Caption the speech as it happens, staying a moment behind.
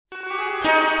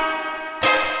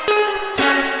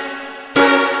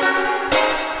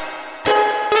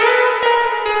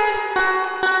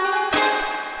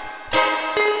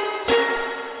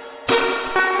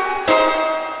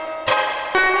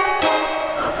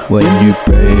When you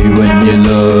pray, when you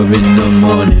love in the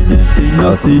morning and think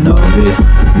nothing of it,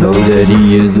 know that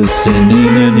He is listening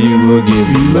and He will give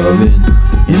you loving.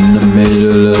 In the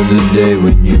middle of the day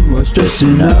when you are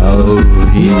stressing out,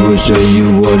 He will show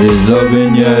you what His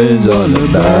loving, yeah, is all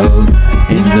about.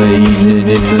 In the evening,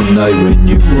 in the night when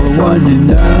you are winding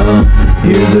down,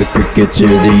 hear the crickets, hear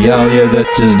the owl, yeah,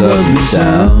 that's His loving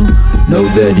sound. Know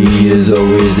that He is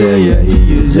always there, yeah,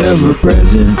 He is ever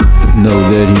present. Know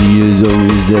that He is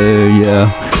always there,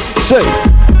 yeah. Say!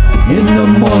 In the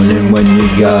morning when you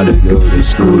gotta go to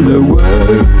school or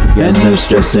work, and the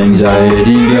stress,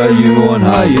 anxiety got you on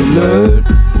high alert,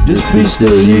 just be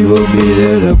still, He will be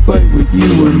there to fight with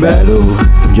you in battle.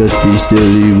 Just be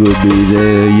still, He will be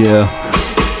there, yeah.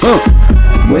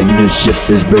 When your ship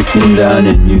is breaking down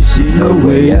and you see no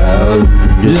way out,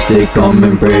 just stay calm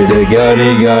and pray to God,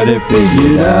 He got it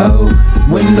figured out.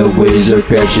 When the waves are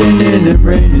crashing in and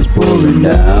rain is pouring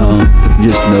down,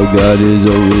 just know God is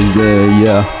always there,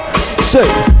 yeah. Say!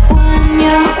 When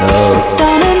you're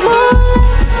down and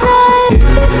moonlight's night,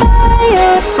 by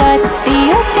your side,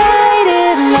 be a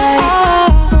guided light.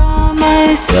 I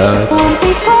promise won't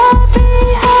be far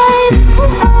behind, we'll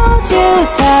hold you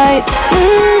tight,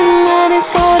 when it's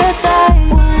cold outside.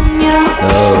 When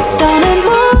you're down and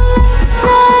moonlight's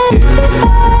night,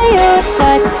 by your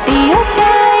side, be a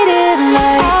guided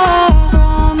light. I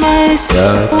promise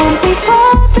won't be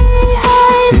far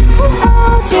behind, we'll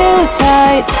hold you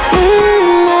tight,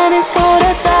 when it's cold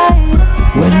outside.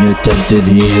 When you're tempted,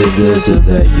 He is there so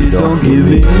that you don't give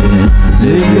in.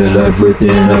 Live your life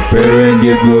within a prayer and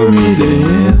give glory to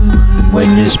Him.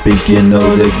 When you speak, you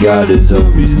know that God is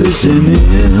always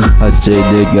listening. I say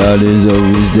that God is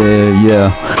always there,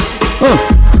 yeah.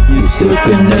 You're still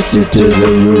connected to the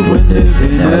root when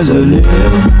living as a limb.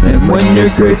 And when your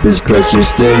grape is crushed, you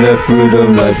still have fruit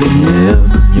of life in Him.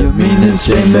 Your meaning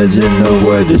same as in the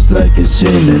word, just like a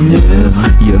synonym.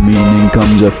 Your meaning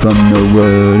comes up from the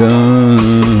word,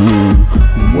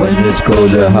 When it's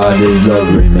cold or hot, His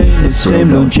love remains the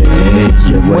same, don't change.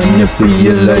 And when you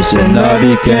feel life's out,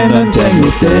 He can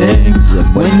untangle things.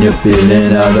 And when you're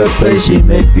feeling out of place, He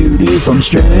make beauty from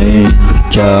strange.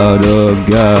 Child of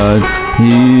God,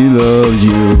 He loves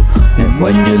you. And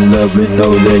when you're loving,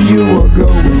 know that you are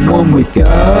growing one with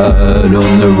God.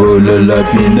 On the road of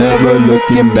life, you're never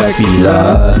looking back, He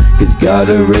lied. Cause God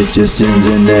erased your sins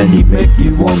and then He make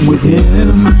you one with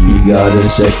Him. You got a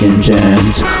second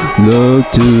chance,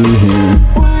 look to Him.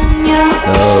 When you're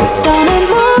down and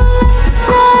moonlight's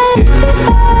night,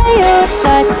 by your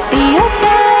side, be a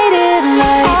guided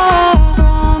light. I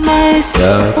promise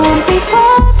won't be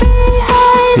far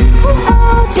behind, we'll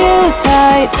hold you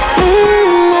tight,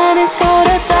 when it's cold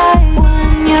outside.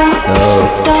 When you're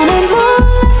down and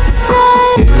moonlight's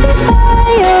night, by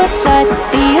your side,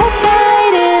 be a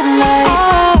guided light.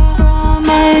 I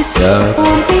promise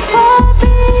won't be far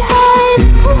behind,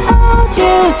 we'll hold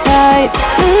you tight,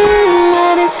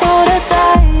 when it's cold outside.